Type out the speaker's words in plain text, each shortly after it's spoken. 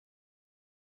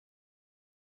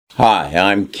Hi,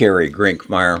 I'm Kerry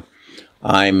Grinkmeyer.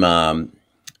 I'm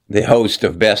the host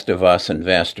of Best of Us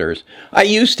Investors. I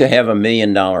used to have $1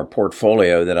 million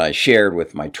portfolio that I shared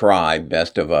with my tribe,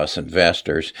 Best of Us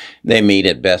Investors. They meet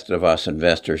at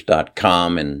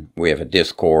bestofusinvestors.com, and we have a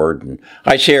Discord. And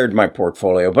I shared my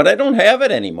portfolio, but I don't have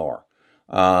it anymore.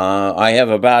 I have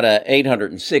about a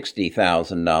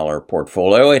 $860,000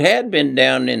 portfolio. It had been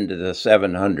down into the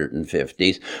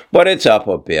 750s, but it's up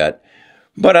a bit.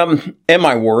 But am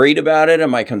I worried about it?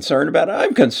 Am I concerned about it?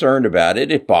 I'm concerned about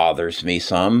it. It bothers me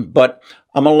some, but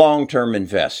I'm a long-term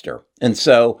investor. And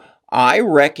so I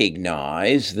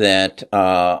recognize that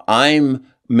I'm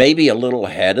maybe a little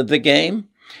ahead of the game.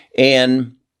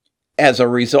 And as a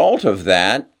result of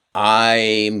that,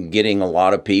 I'm getting a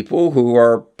lot of people who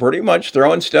are pretty much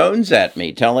throwing stones at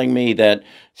me, telling me that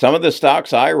some of the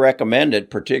stocks I recommended,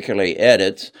 particularly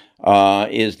Edits,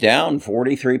 is down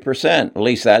 43%. At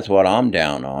least that's what I'm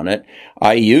down on it.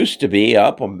 I used to be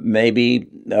up maybe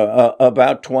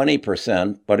about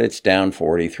 20%, but it's down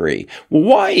 43.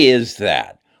 Why is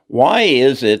that? Why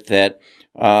is it that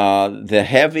the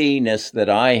heaviness that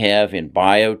I have in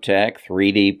biotech,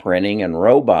 3D printing, and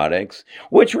robotics,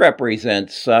 which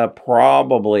represents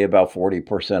probably about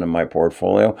 40% of my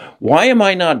portfolio, why am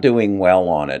I not doing well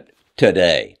on it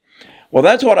today? Well,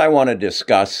 that's what I want to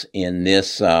discuss in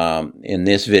this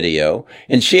video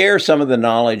and share some of the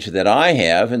knowledge that I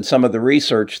have and some of the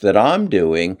research that I'm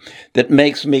doing that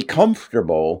makes me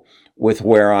comfortable with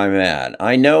where I'm at.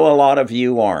 I know a lot of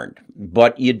you aren't,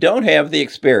 but you don't have the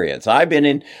experience. I've been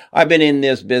in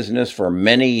this business for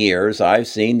many years. I've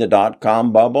seen the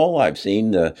dot-com bubble. I've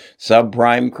seen the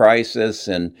subprime crisis,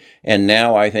 and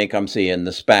now I think I'm seeing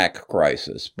the SPAC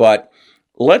crisis. But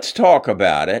let's talk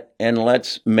about it, and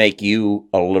let's make you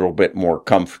a little bit more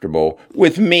comfortable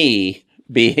with me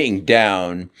being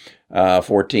down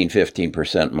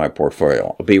 14-15% in my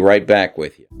portfolio. I'll be right back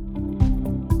with you.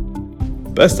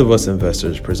 Best of Us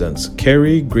Investors presents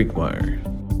Kerry Grinkmeyer.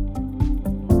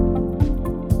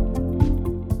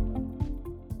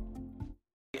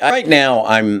 Right now,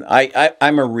 I'm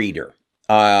a reader.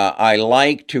 I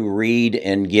like to read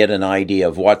and get an idea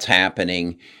of what's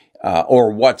happening or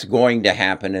what's going to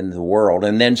happen in the world,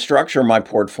 and then structure my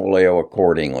portfolio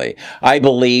accordingly. I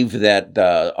believe that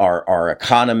our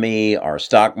economy, our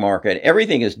stock market,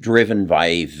 everything is driven by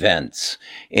events.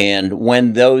 And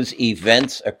when those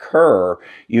events occur,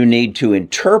 you need to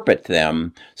interpret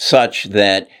them such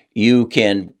that you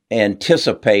can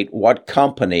anticipate what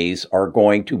companies are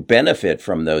going to benefit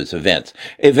from those events.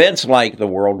 Events like the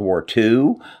World War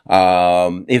II,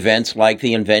 events like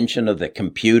the invention of the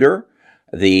computer,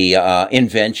 the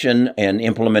invention and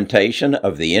implementation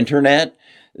of the internet,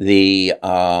 the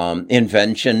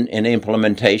invention and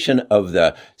implementation of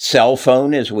the cell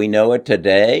phone as we know it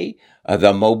today,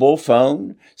 the mobile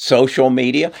phone, social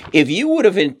media. If you would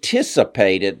have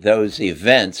anticipated those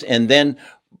events and then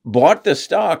bought the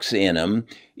stocks in them,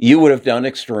 you would have done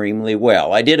extremely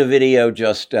well. I did a video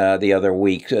just the other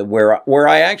week where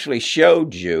I actually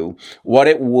showed you what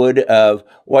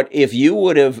if you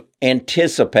would have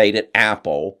anticipated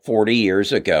Apple 40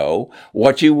 years ago,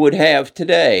 what you would have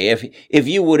today. If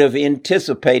you would have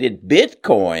anticipated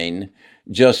Bitcoin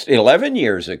just 11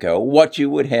 years ago, what you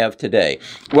would have today.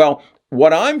 Well,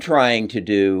 what I'm trying to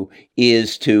do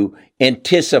is to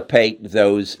anticipate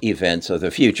those events of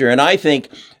the future. And I think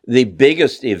the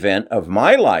biggest event of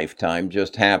my lifetime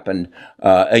just happened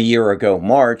a year ago,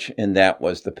 March, and that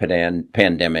was the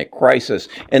pandemic crisis.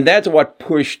 And that's what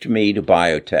pushed me to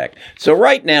biotech. So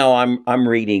right now I'm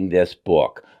reading this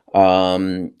book,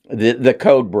 The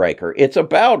Code Breaker. It's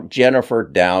about Jennifer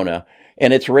Doudna,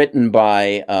 and it's written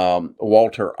by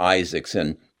Walter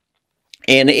Isaacson.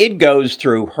 And it goes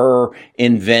through her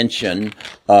invention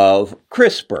of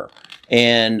CRISPR.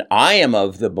 And I am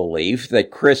of the belief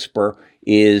that CRISPR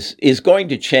is going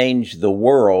to change the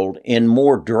world in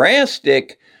more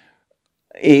drastic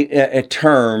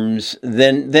terms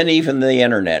than even the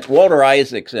internet. Walter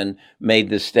Isaacson made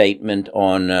the statement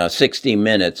on 60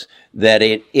 Minutes that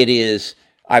it is,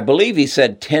 I believe he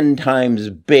said, 10 times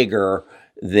bigger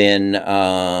than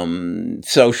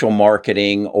social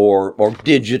marketing or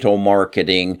digital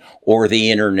marketing or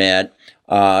the internet,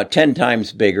 10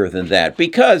 times bigger than that,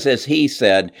 because, as he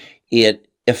said, it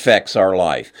affects our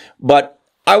life. But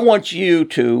I want you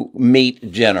to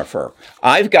meet Jennifer.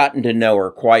 I've gotten to know her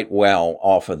quite well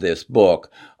off of this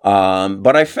book,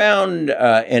 but I found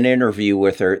an interview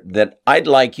with her that I'd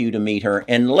like you to meet her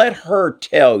and let her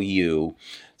tell you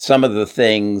some of the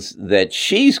things that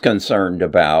she's concerned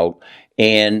about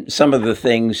and some of the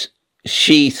things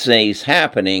she sees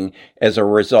happening as a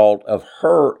result of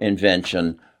her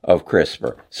invention of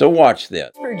CRISPR. So watch this.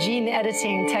 CRISPR gene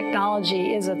editing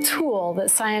technology is a tool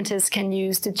that scientists can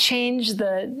use to change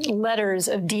the letters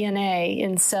of DNA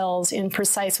in cells in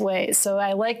precise ways. So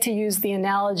I like to use the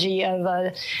analogy of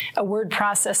a word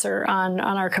processor on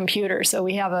our computer. So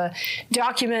we have a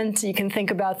document. You can think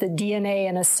about the DNA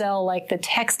in a cell like the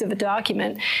text of a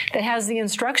document that has the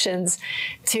instructions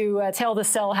to tell the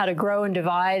cell how to grow and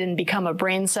divide and become a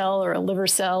brain cell or a liver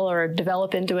cell or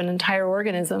develop into an entire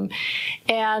organism.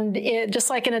 And just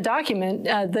like in a document,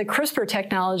 the CRISPR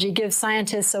technology gives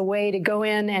scientists a way to go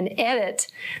in and edit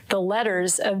the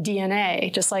letters of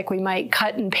DNA, just like we might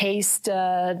cut and paste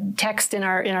text in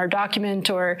our document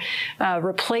or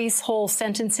replace whole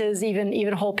sentences,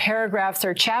 even whole paragraphs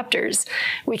or chapters.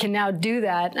 We can now do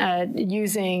that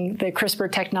using the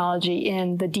CRISPR technology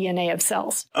in the DNA of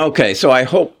cells. Okay, so I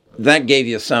hope that gave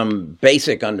you some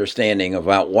basic understanding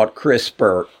about what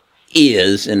CRISPR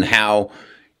is and how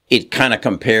it kind of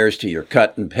compares to your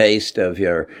cut and paste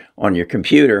on your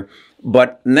computer.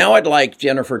 But now I'd like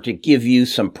Jennifer to give you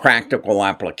some practical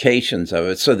applications of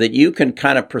it so that you can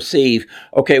kind of perceive,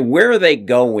 okay, where are they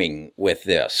going with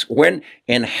this? When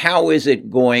and how is it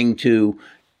going to,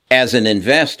 as an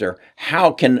investor,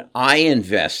 how can I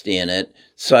invest in it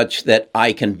such that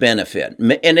I can benefit?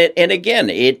 And again,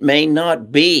 it may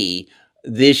not be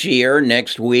this year,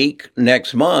 next week,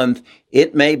 next month.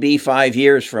 It may be 5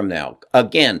 years from now.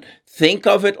 Again, think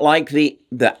of it like the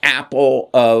Apple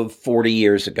of 40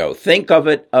 years ago. Think of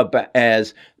it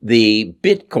as the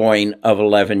Bitcoin of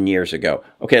 11 years ago.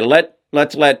 Okay,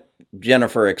 let's let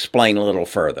Jennifer explain a little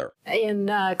further.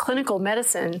 In clinical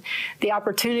medicine, the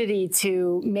opportunity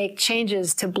to make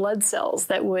changes to blood cells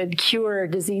that would cure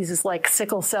diseases like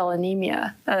sickle cell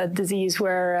anemia, a disease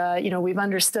where we've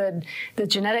understood the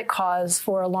genetic cause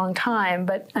for a long time,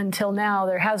 but until now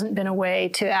there hasn't been a way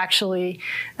to actually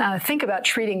think about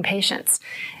treating patients.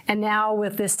 And now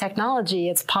with this technology,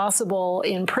 it's possible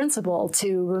in principle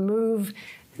to remove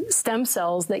stem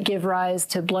cells that give rise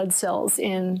to blood cells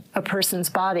in a person's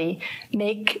body,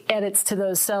 make edits to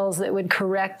those cells that would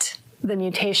correct the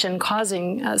mutation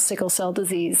causing sickle cell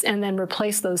disease, and then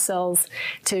replace those cells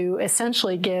to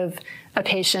essentially give a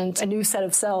patient a new set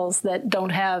of cells that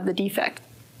don't have the defect.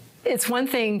 It's one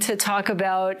thing to talk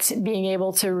about being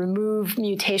able to remove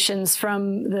mutations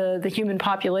from the human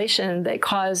population that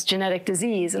cause genetic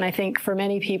disease, and I think for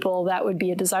many people that would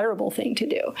be a desirable thing to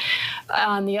do.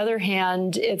 On the other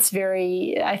hand, I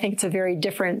think it's a very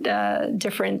different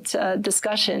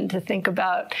discussion to think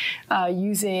about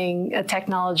using a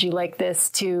technology like this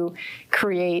to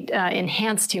create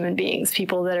enhanced human beings,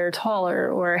 people that are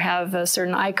taller or have a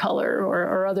certain eye color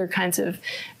or other kinds of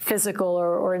physical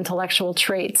or intellectual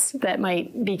traits that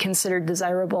might be considered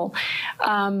desirable.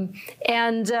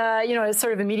 It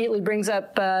sort of immediately brings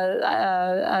up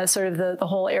sort of the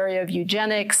whole area of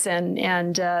eugenics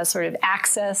and sort of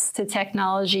access to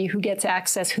technology, who gets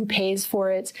access, who pays for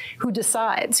it, who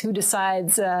decides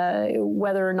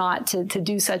whether or not to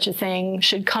do such a thing.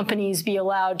 Should companies be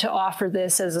allowed to offer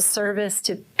this as a service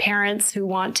to parents who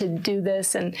want to do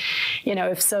this? And,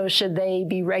 if so, should they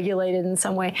be regulated in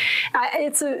some way?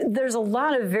 There's a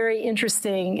lot of very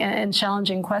interesting and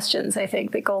challenging questions, I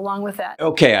think, that go along with that.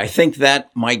 Okay, I think that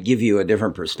might give you a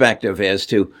different perspective as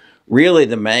to really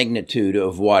the magnitude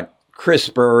of what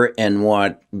CRISPR and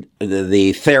what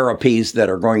the therapies that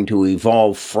are going to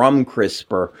evolve from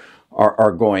CRISPR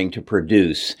are going to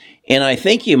produce. And I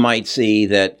think you might see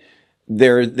that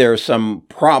there are some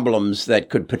problems that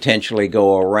could potentially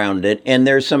go around it, and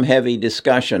there's some heavy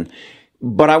discussion.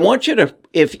 But I want you to,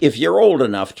 if you're old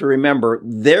enough to remember,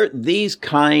 these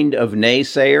kind of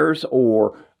naysayers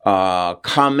or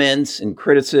comments and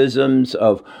criticisms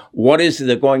of what is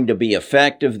going to be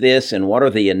effect of this and what are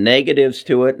the negatives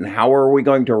to it and how are we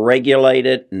going to regulate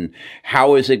it and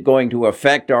how is it going to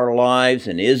affect our lives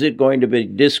and is it going to be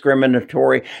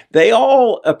discriminatory? They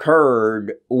all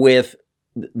occurred with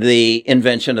the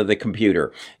invention of the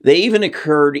computer. They even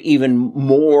occurred in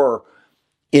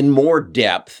more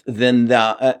depth than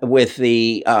with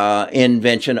the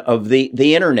invention of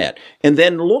the internet. And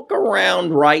then look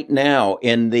around right now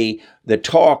in the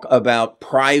talk about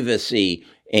privacy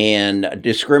and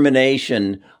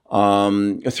discrimination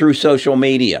through social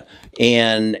media.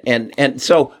 And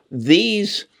so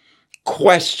these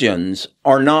questions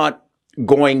are not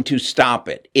going to stop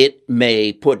it. It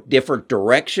may put different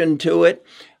direction to it.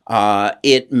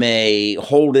 It may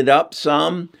hold it up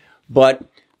some, but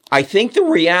I think the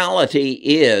reality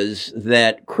is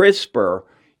that CRISPR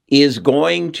is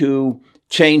going to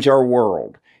change our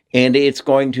world. and it's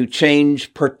going to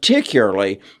change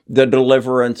particularly the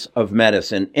deliverance of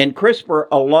medicine. And CRISPR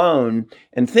alone,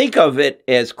 and think of it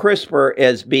as CRISPR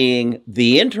as being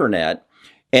the internet,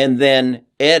 and then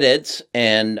edits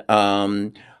and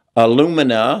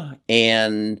Illumina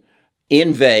and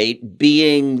Invade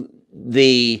being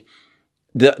the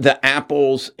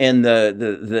Apples and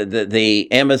the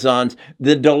Amazons,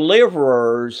 the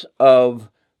deliverers of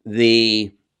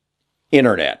the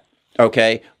internet.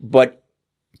 Okay, but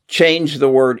change the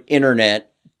word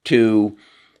internet to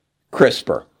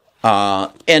CRISPR,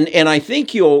 and I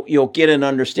think you'll get an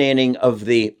understanding of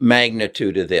the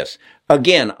magnitude of this.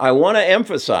 Again, I want to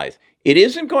emphasize it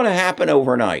isn't going to happen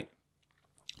overnight.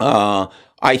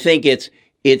 I think it's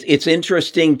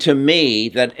interesting to me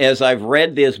that as I've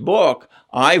read this book,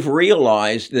 I've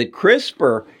realized that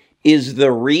CRISPR is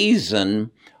the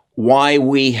reason why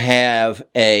we have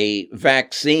a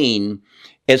vaccine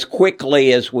as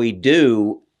quickly as we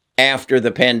do after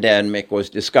the pandemic was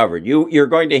discovered. You're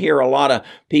going to hear a lot of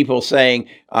people saying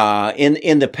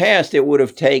in the past it would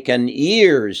have taken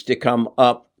years to come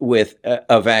up with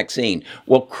a vaccine.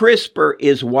 Well, CRISPR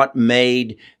is what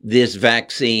made this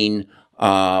vaccine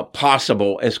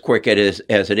possible as quick as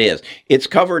it is. It's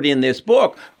covered in this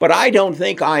book, but I don't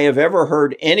think I have ever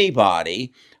heard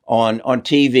anybody on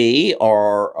TV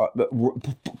or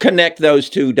connect those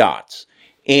two dots.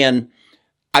 And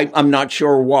I'm not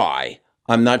sure why.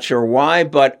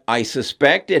 But I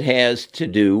suspect it has to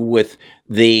do with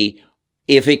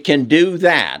if it can do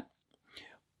that,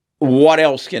 what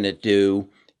else can it do?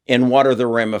 And what are the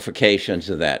ramifications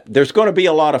of that? There's going to be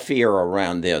a lot of fear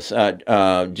around this.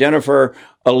 Jennifer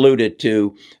alluded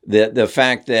to the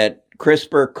fact that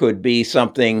CRISPR could be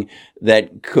something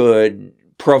that could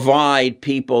provide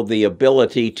people the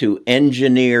ability to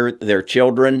engineer their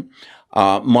children,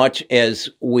 much as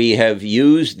we have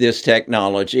used this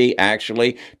technology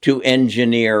actually to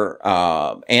engineer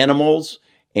animals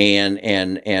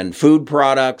and food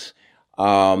products.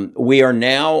 We are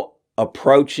now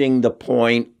approaching the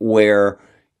point where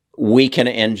we can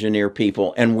engineer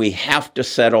people, and we have to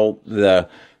settle the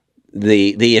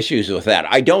issues with that.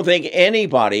 I don't think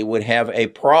anybody would have a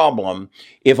problem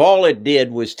if all it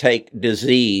did was take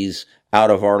disease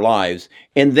out of our lives.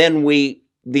 And then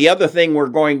the other thing we're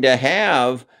going to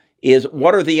have is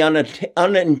what are the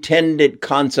unintended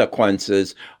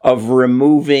consequences of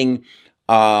removing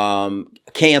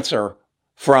cancer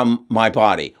from my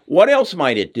body? What else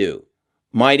might it do?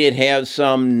 Might it have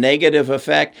some negative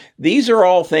effect? These are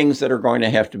all things that are going to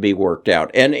have to be worked out.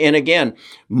 And again,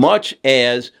 much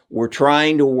as we're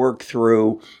trying to work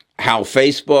through how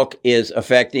Facebook is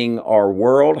affecting our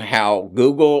world, how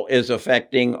Google is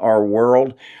affecting our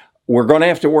world, we're going to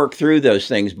have to work through those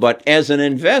things. But as an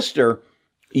investor,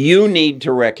 you need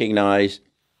to recognize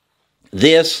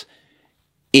this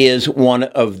is one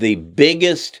of the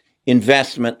biggest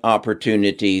investment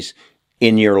opportunities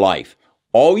in your life.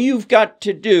 All you've got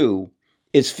to do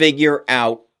is figure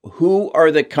out who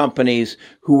are the companies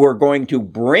who are going to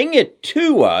bring it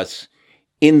to us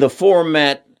in the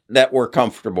format that we're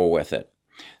comfortable with it.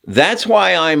 That's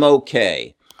why I'm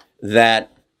okay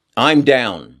that I'm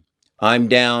down. I'm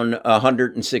down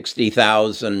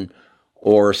 160,000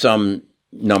 or some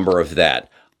number of that.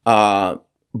 But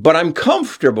I'm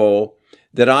comfortable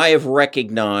that I have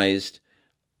recognized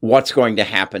what's going to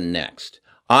happen next.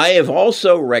 I have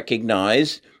also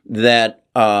recognized that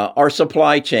our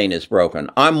supply chain is broken.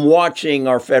 I'm watching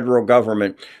our federal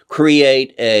government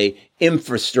create a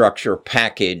infrastructure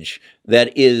package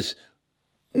that is,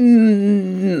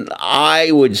 I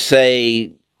would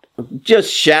say,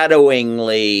 just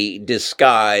shadowingly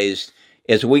disguised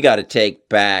as we got to take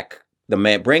back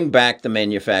bring back the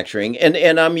manufacturing.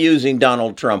 And I'm using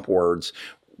Donald Trump words.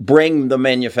 Bring the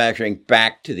manufacturing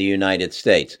back to the United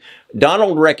States.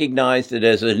 Donald recognized it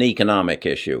as an economic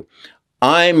issue.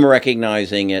 I'm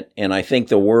recognizing it, and I think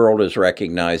the world is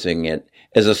recognizing it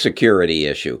as a security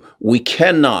issue. We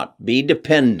cannot be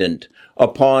dependent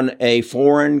upon a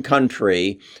foreign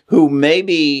country who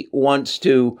maybe wants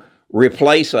to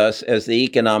replace us as the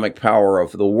economic power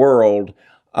of the world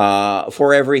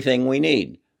for everything we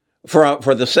need,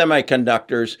 for the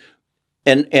semiconductors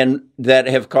and that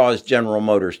have caused General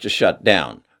Motors to shut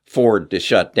down, Ford to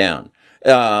shut down,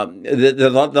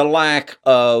 the lack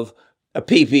of a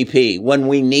PPP when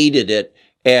we needed it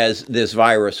as this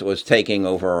virus was taking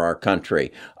over our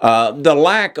country, the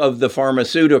lack of the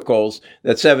pharmaceuticals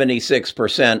that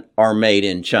 76% are made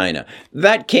in China.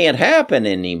 That can't happen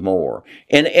anymore.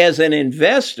 And as an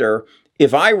investor,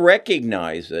 if I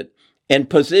recognize it, and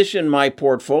position my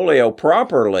portfolio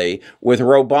properly with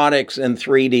robotics and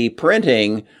 3D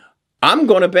printing, I'm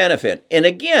going to benefit. And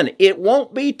again, it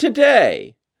won't be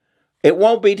today. It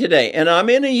won't be today. And I'm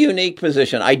in a unique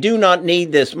position. I do not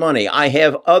need this money. I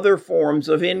have other forms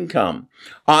of income.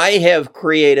 I have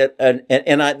created,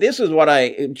 this is what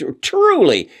I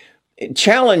truly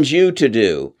challenge you to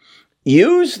do.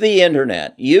 Use the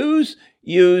internet, use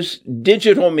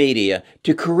digital media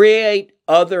to create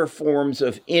other forms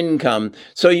of income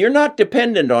so you're not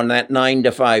dependent on that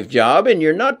 9-to-5 job, and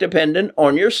you're not dependent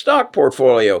on your stock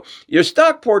portfolio. Your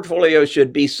stock portfolio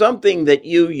should be something that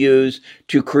you use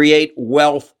to create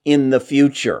wealth in the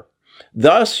future.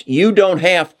 Thus, you don't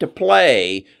have to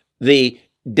play the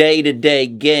day-to-day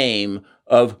game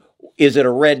of, is it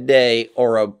a red day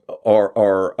or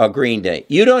a green day?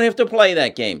 You don't have to play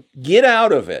that game. Get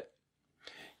out of it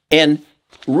and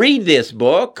read this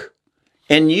book,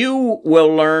 and you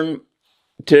will learn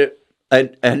to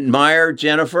admire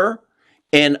Jennifer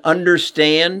and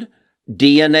understand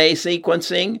DNA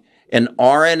sequencing and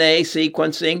RNA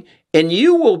sequencing, and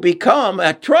you will become,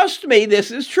 trust me, this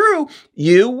is true,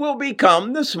 you will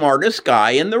become the smartest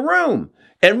guy in the room.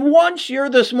 And once you're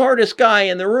the smartest guy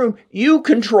in the room, you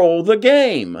control the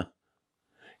game.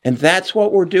 And that's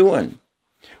what we're doing.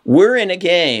 We're in a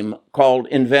game called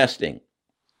investing.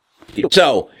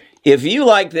 So if you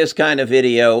like this kind of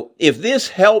video, if this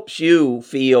helps you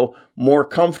feel more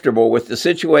comfortable with the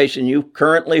situation you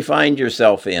currently find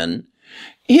yourself in,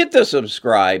 hit the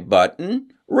subscribe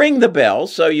button, ring the bell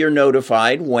so you're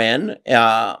notified when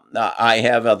I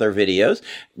have other videos.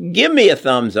 Give me a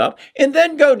thumbs up, and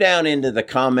then go down into the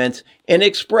comments and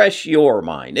express your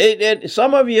mind.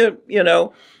 Some of you,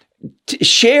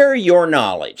 share your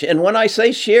knowledge. And when I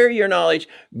say share your knowledge,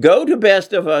 go to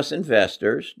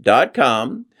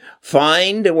bestofusinvestors.com,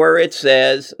 find where it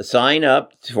says sign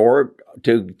up to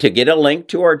get a link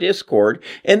to our Discord,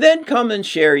 and then come and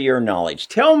share your knowledge.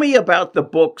 Tell me about the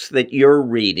books that you're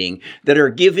reading that are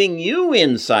giving you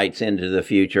insights into the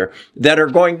future that are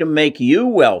going to make you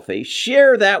wealthy.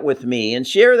 Share that with me and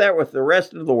share that with the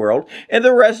rest of the world, and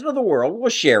the rest of the world will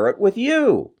share it with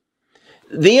you.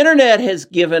 The internet has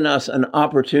given us an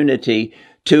opportunity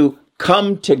to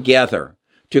come together,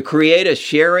 to create a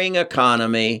sharing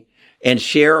economy and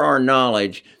share our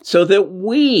knowledge so that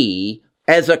we,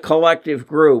 as a collective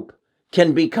group,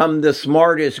 can become the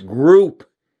smartest group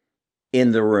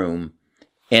in the room.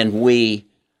 And we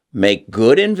make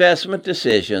good investment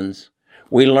decisions.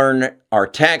 We learn our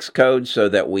tax code so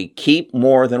that we keep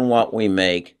more than what we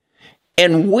make.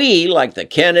 And we, like the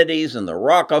Kennedys and the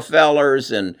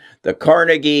Rockefellers and the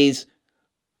Carnegies,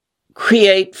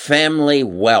 create family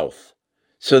wealth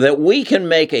so that we can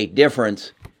make a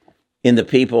difference in the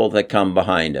people that come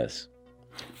behind us.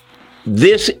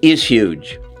 This is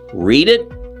huge. Read it,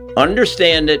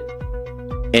 understand it,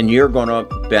 and you're going to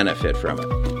benefit from it.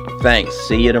 Thanks.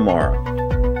 See you tomorrow.